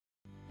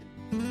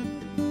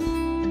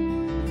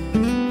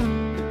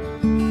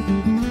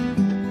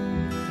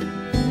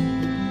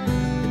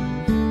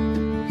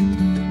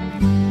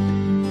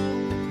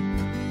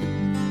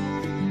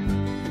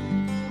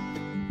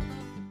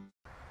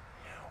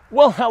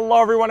Well,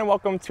 hello everyone and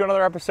welcome to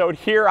another episode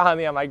here on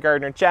the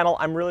MIgardener channel.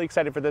 I'm really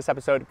excited for this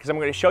episode because I'm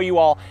going to show you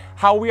all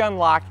how we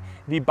unlock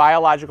the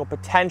biological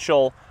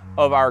potential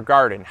of our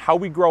garden, how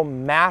we grow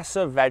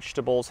massive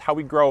vegetables, how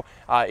we grow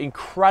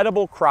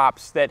incredible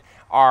crops that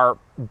are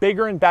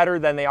bigger and better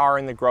than they are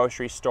in the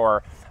grocery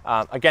store,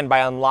 again, by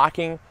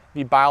unlocking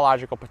the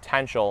biological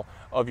potential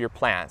of your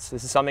plants.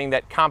 This is something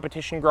that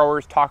competition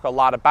growers talk a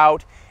lot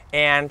about,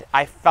 and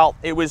I felt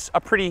it was a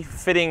pretty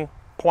fitting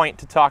point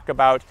to talk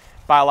about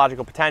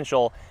biological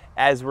potential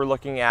as we're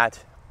looking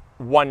at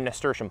one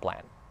nasturtium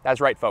plant.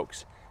 That's right,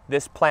 folks.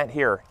 This plant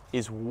here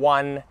is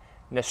one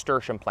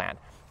nasturtium plant.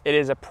 It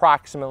is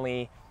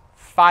approximately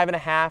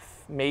 5.5,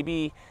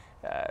 maybe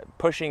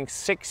pushing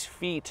 6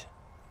 feet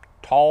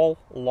tall,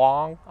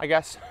 long, I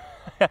guess,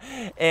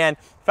 and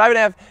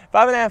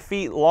 5.5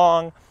 feet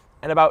long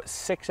and about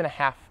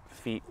 6.5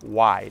 feet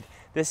wide.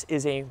 This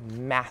is a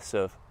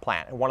massive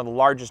plant and one of the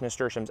largest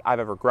nasturtiums I've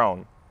ever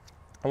grown.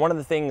 And one of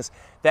the things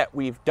that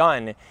we've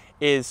done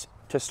is,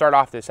 to start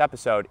off this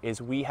episode,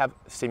 is we have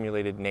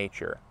simulated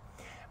nature.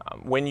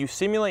 When you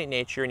simulate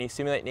nature and you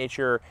simulate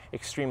nature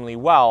extremely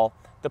well,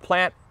 the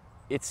plant,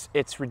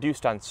 it's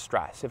reduced on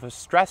stress. If a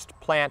stressed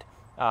plant,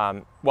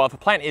 if a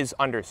plant is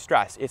under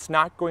stress, it's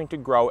not going to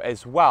grow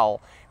as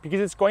well because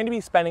it's going to be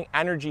spending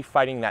energy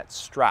fighting that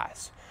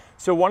stress.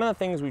 So one of the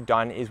things we've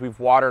done is we've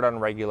watered on a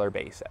regular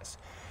basis.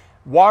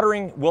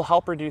 Watering will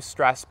help reduce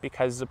stress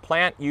because the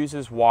plant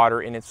uses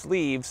water in its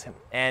leaves,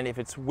 and if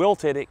it's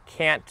wilted, it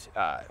can't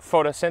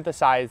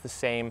photosynthesize the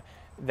same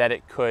that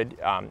it could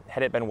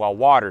had it been well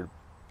watered.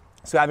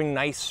 So having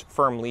nice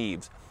firm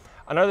leaves.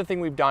 Another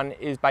thing we've done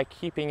is by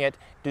keeping it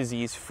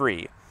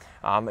disease-free.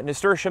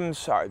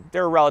 Nasturtiums,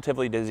 they're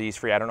relatively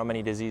disease-free. I don't know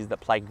many diseases that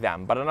plague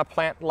them, but on a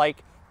plant like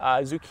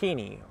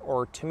zucchini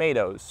or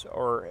tomatoes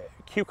or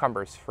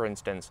cucumbers, for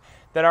instance,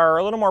 that are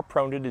a little more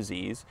prone to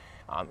disease,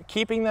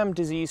 keeping them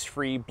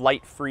disease-free,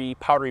 blight-free,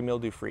 powdery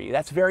mildew-free,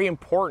 that's very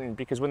important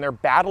because when they're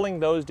battling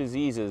those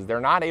diseases,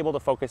 they're not able to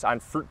focus on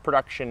fruit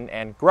production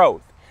and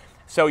growth.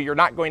 So you're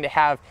not going to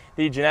have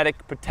the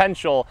genetic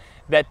potential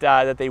that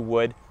they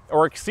would,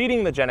 or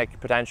exceeding the genetic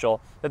potential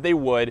that they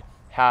would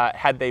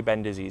had they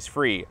been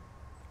disease-free.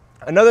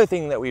 Another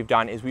thing that we've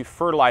done is we've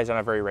fertilized on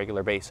a very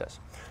regular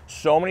basis.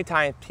 So many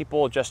times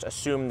people just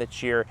assume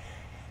that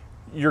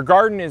your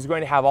garden is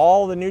going to have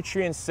all the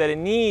nutrients that it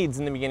needs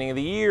in the beginning of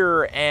the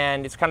year,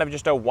 and it's kind of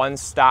just a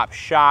one-stop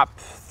shop,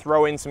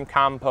 throw in some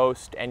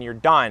compost and you're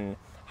done.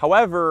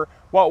 However,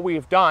 what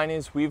we've done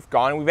is we've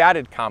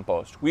added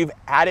compost, we've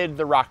added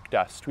the rock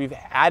dust, we've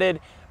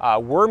added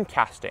worm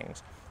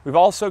castings. We've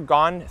also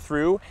gone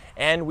through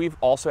and we've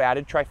also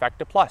added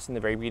Trifecta Plus in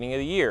the very beginning of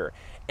the year.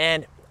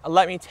 And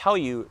let me tell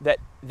you that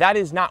that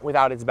is not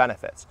without its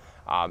benefits.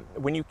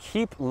 When you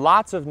keep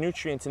lots of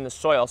nutrients in the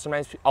soil,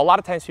 a lot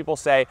of times people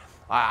say,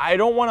 I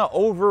don't want to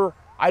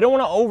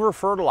over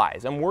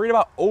fertilize. I'm worried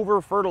about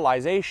over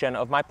fertilization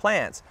of my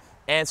plants.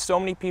 And so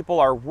many people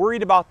are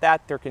worried about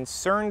that. They're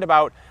concerned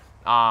about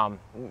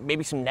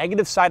maybe some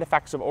negative side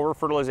effects of over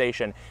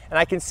fertilization. And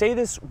I can say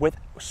this with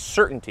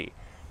certainty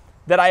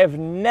that I have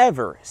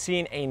never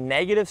seen a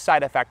negative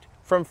side effect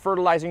from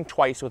fertilizing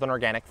twice with an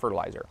organic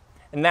fertilizer.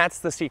 And that's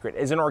the secret,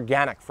 is an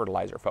organic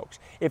fertilizer, folks.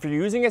 If you're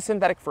using a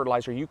synthetic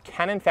fertilizer, you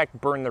can in fact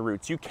burn the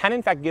roots. You can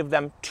in fact give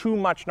them too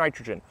much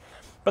nitrogen.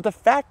 But the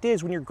fact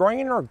is, when you're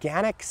growing in an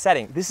organic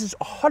setting, this is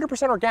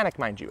 100% organic,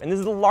 mind you, and this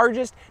is the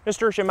largest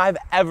nasturtium I've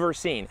ever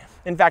seen.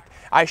 In fact,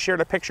 I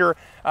shared a picture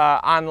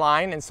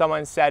online and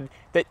someone said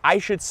that I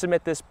should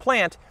submit this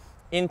plant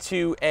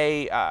into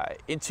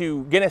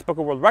Guinness Book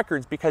of World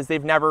Records because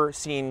they've never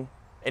seen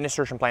a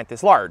nasturtium plant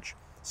this large.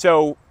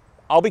 So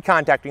I'll be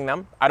contacting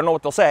them. I don't know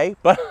what they'll say,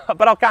 but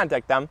I'll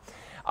contact them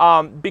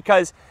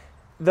because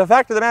the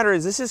fact of the matter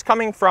is this is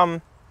coming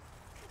from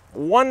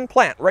one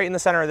plant right in the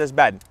center of this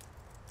bed,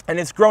 and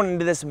it's grown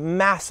into this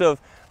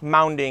massive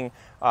mounding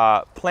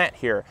plant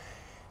here.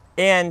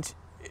 And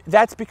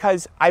that's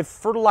because I've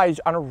fertilized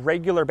on a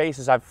regular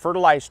basis. I've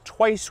fertilized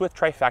twice with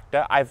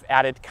Trifecta. I've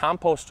added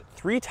compost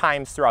 3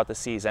 times throughout the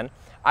season.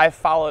 I've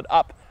followed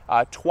up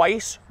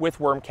twice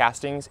with worm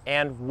castings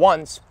and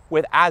once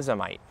with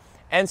azomite.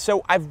 And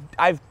so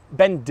I've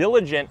been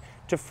diligent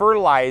to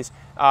fertilize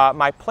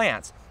my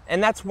plants.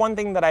 And that's one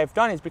thing that I've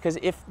done, is because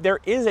if there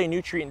is a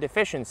nutrient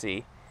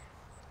deficiency,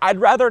 I'd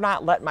rather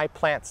not let my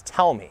plants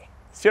tell me.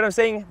 See what I'm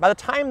saying? By the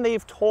time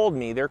they've told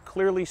me, they're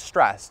clearly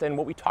stressed. And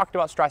what we talked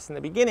about stress in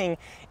the beginning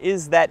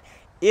is that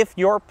if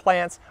your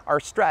plants are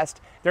stressed,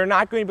 they're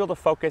not going to be able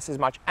to focus as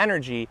much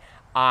energy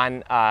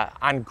on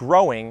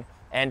growing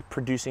and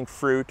producing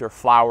fruit or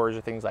flowers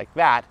or things like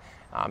that.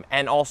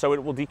 And also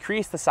it will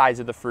decrease the size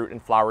of the fruit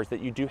and flowers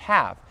that you do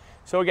have.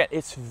 So again,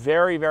 it's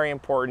very, very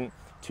important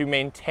to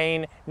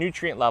maintain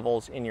nutrient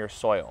levels in your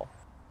soil.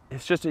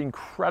 It's just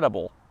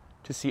incredible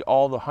to see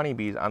all the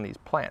honeybees on these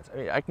plants. I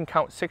mean, I can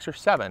count 6 or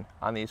 7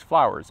 on these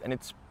flowers, and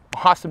it's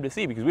awesome to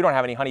see because we don't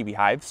have any honeybee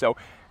hives, so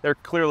they're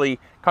clearly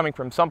coming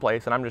from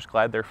someplace, and I'm just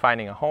glad they're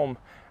finding a home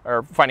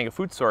or finding a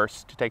food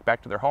source to take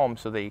back to their home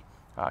so they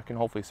can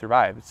hopefully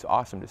survive. It's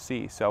awesome to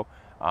see. So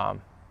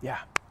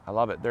yeah, I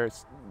love it.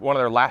 There's one of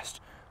their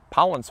last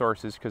pollen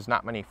sources because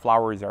not many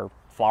flowers are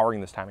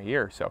flowering this time of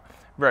year. So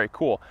very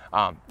cool.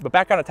 But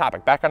back on the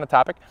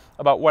topic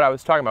about what I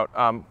was talking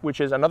about,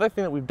 which is another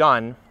thing that we've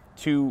done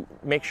to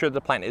make sure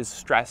the plant is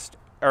stressed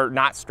or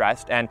not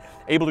stressed and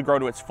able to grow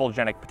to its full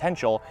genetic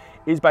potential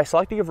is by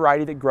selecting a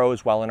variety that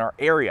grows well in our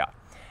area.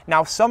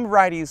 Now, some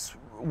varieties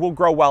will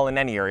grow well in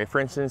any area. For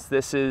instance,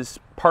 this is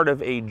part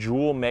of a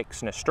jewel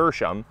mix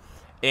nasturtium,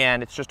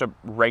 and it's just a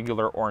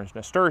regular orange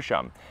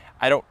nasturtium.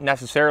 I don't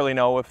necessarily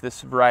know if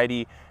this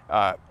variety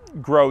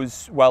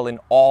grows well in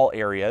all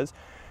areas,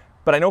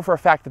 but I know for a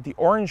fact that the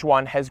orange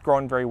one has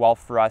grown very well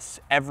for us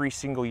every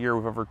single year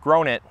we've ever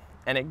grown it,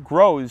 and it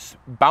grows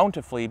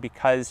bountifully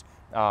because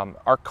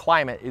our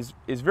climate is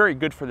very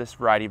good for this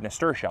variety of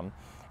nasturtium,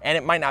 and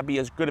it might not be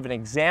as good of an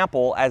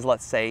example as,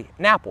 let's say,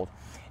 an apple.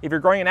 If you're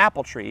growing an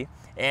apple tree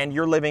and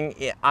you're living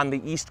on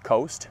the East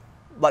Coast,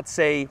 let's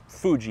say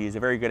Fuji is a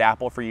very good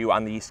apple for you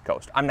on the East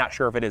Coast. I'm not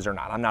sure if it is or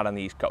not. I'm not on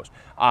the East Coast.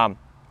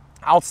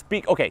 I'll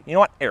speak, okay, you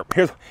know what?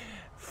 Here's,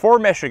 for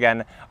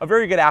Michigan, a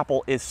very good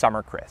apple is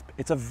Summer Crisp.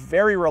 It's a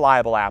very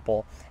reliable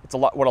apple. It's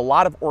what a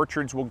lot of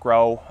orchards will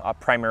grow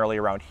primarily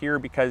around here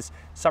because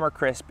Summer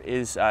Crisp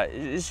is a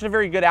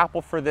very good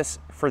apple for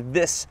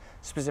this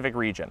specific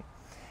region.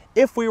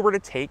 If we were to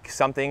take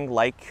something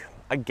like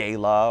a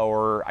Gala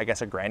or I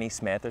guess a Granny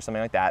Smith or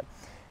something like that,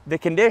 the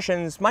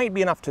conditions might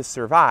be enough to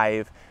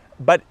survive,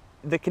 but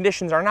the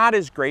conditions are not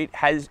as great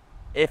as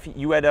if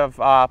you had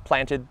have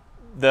planted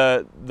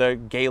the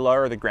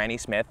Gala or the Granny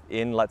Smith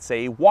in, let's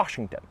say,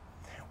 Washington,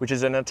 which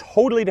is in a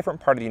totally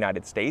different part of the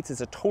United States.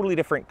 It's a totally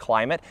different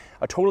climate,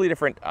 a totally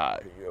different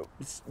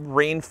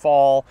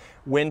rainfall,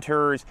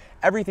 winters,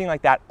 everything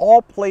like that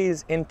all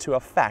plays into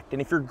effect.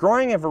 And if you're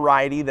growing a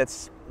variety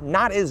that's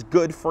not as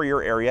good for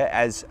your area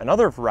as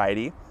another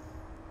variety,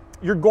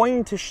 you're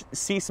going to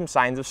see some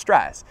signs of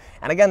stress.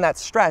 And again, that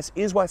stress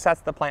is what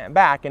sets the plant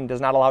back and does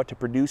not allow it to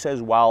produce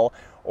as well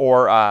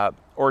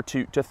or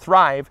to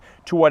thrive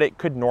to what it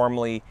could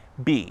normally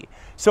be.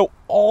 So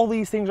all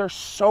these things are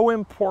so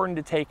important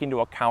to take into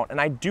account, and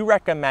I do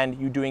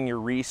recommend you doing your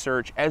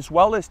research as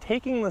well as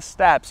taking the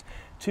steps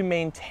to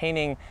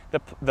maintaining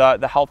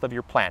the health of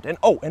your plant. And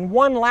oh, and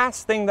one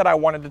last thing that I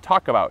wanted to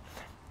talk about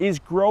is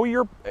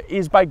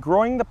by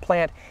growing the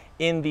plant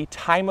in the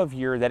time of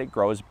year that it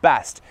grows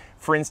best.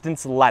 For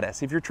instance,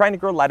 lettuce. If you're trying to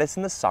grow lettuce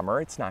in the summer,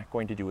 it's not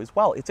going to do as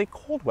well. It's a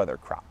cold weather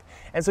crop.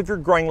 And so if you're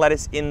growing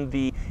lettuce in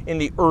the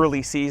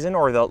early season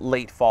or the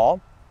late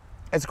fall,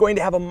 it's going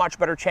to have a much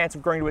better chance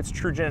of growing to its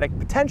true genetic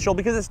potential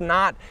because it's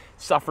not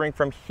suffering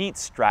from heat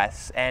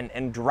stress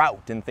and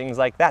drought and things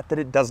like that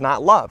it does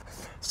not love.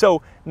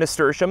 So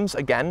nasturtiums,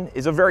 again,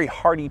 is a very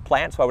hardy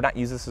plant, so I would not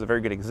use this as a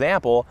very good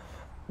example.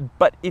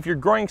 But if you're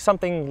growing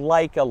something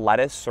like a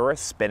lettuce or a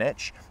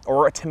spinach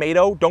or a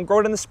tomato, don't grow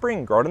it in the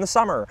spring, grow it in the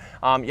summer.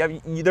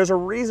 There's a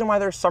reason why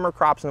there's summer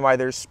crops and why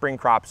there's spring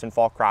crops and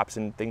fall crops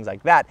and things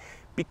like that,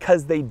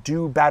 because they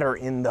do better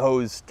in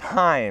those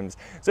times.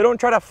 So don't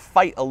try to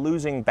fight a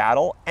losing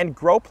battle and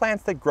grow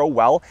plants that grow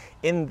well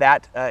in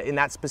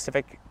that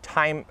specific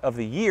time of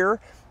the year,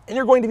 and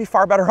you're going to be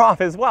far better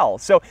off as well.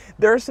 So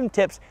there are some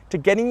tips to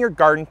getting your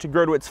garden to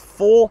grow to its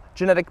full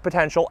genetic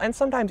potential and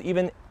sometimes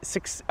even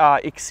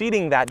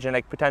exceeding that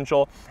genetic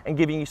potential and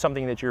giving you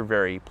something that you're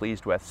very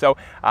pleased with. So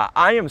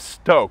I am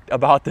stoked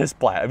about this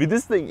plant. I mean,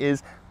 this thing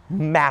is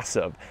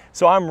massive.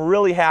 So I'm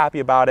really happy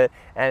about it,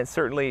 and it's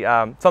certainly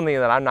something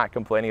that I'm not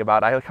complaining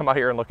about. I come out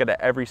here and look at it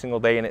every single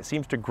day, and it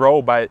seems to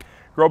grow by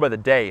the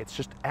day. It's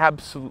just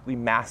absolutely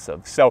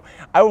massive. So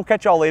I will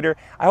catch y'all later.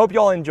 I hope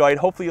y'all enjoyed.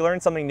 Hopefully you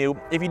learned something new.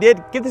 If you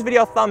did, give this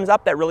video a thumbs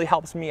up. That really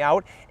helps me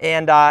out.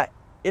 And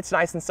it's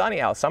nice and sunny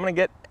out, so I'm gonna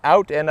get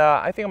out and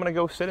I think I'm gonna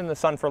go sit in the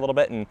sun for a little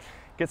bit and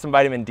get some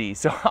vitamin D.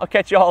 So I'll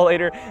catch y'all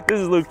later. This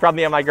is Luke from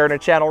the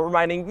MIgardener channel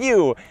reminding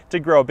you to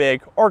grow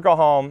big or go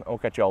home. We'll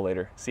catch y'all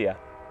later. See ya.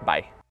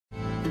 Bye.